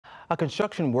A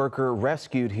construction worker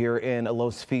rescued here in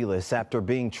Los Feliz after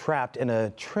being trapped in a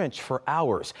trench for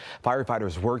hours.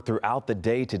 Firefighters worked throughout the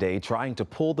day today trying to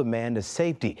pull the man to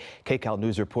safety. KCAL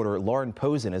News reporter Lauren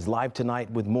Pozen is live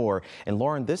tonight with more. And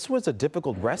Lauren, this was a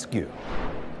difficult rescue.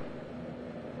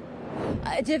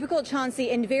 Difficult,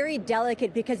 Chauncey, and very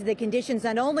delicate because of the conditions,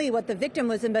 not only what the victim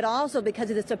was in, but also because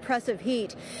of this oppressive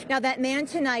heat. Now, that man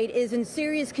tonight is in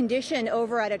serious condition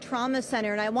over at a trauma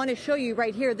center, and I want to show you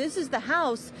right here. This is the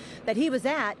house that he was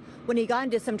at when he got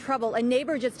into some trouble. A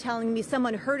neighbor just telling me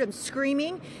someone heard him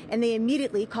screaming, and they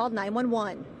immediately called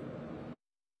 911.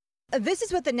 This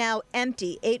is what the now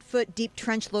empty 8-foot deep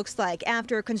trench looks like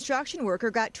after a construction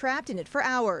worker got trapped in it for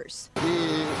hours. The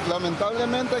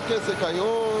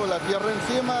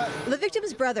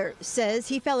victim's brother says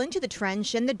he fell into the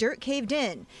trench and the dirt caved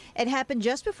in. It happened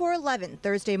just before 11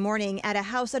 Thursday morning at a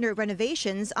house under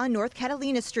renovations on North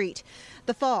Catalina Street.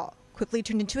 The fall quickly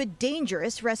turned into a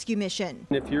dangerous rescue mission.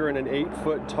 If you're in an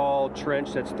 8-foot tall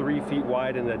trench that's 3 feet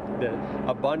wide and the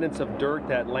abundance of dirt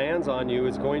that lands on you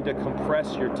is going to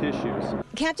compress your tissues.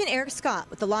 Captain Eric Scott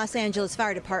with the Los Angeles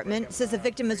Fire Department says the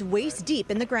victim is waist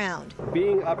deep in the ground.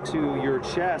 Being up to your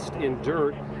chest in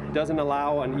dirt doesn't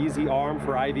allow an easy arm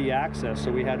for IV access,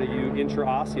 so we had to use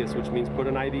intraosseous, which means put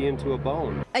an IV into a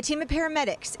bone. A team of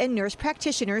paramedics and nurse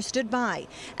practitioners stood by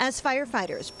as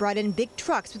firefighters brought in big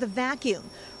trucks with a vacuum,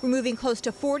 removing close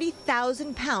to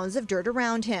 40,000 pounds of dirt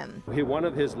around him. One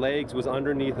of his legs was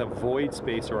underneath a void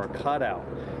space or a cutout,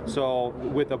 so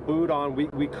with a boot on,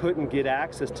 we couldn't get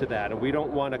access to that, and we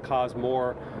don't want to cause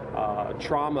more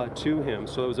trauma to him,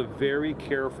 so it was a very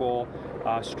careful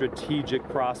strategic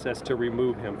process to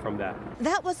remove him from that.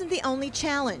 That wasn't the only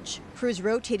challenge. Crews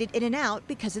rotated in and out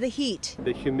because of the heat.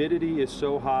 The humidity is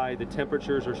so high, the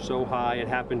temperatures are so high. It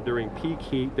happened during peak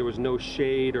heat. There was no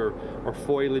shade or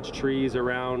foliage trees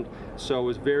around, so it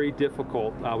was very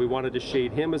difficult. We wanted to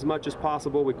shade him as much as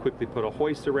possible. We quickly put a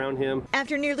hoist around him.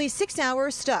 After nearly 6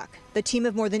 hours stuck, the team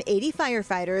of more than 80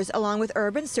 firefighters, along with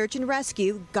urban search and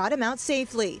rescue, got him out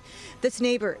safely. This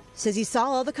neighbor says he saw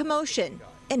all the commotion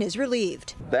and is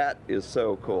relieved. That is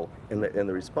so cool, and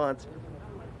the response,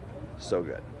 so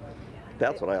good.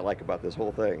 That's what I like about this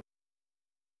whole thing.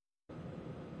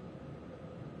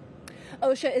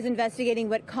 OSHA is investigating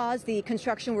what caused the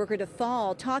construction worker to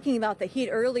fall. Talking about the heat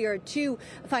earlier, 2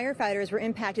 firefighters were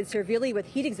impacted severely with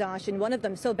heat exhaustion, one of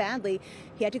them so badly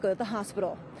he had to go to the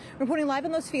hospital. Reporting live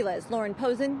in Los Feliz, Lauren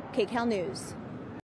Pozen, KCAL News.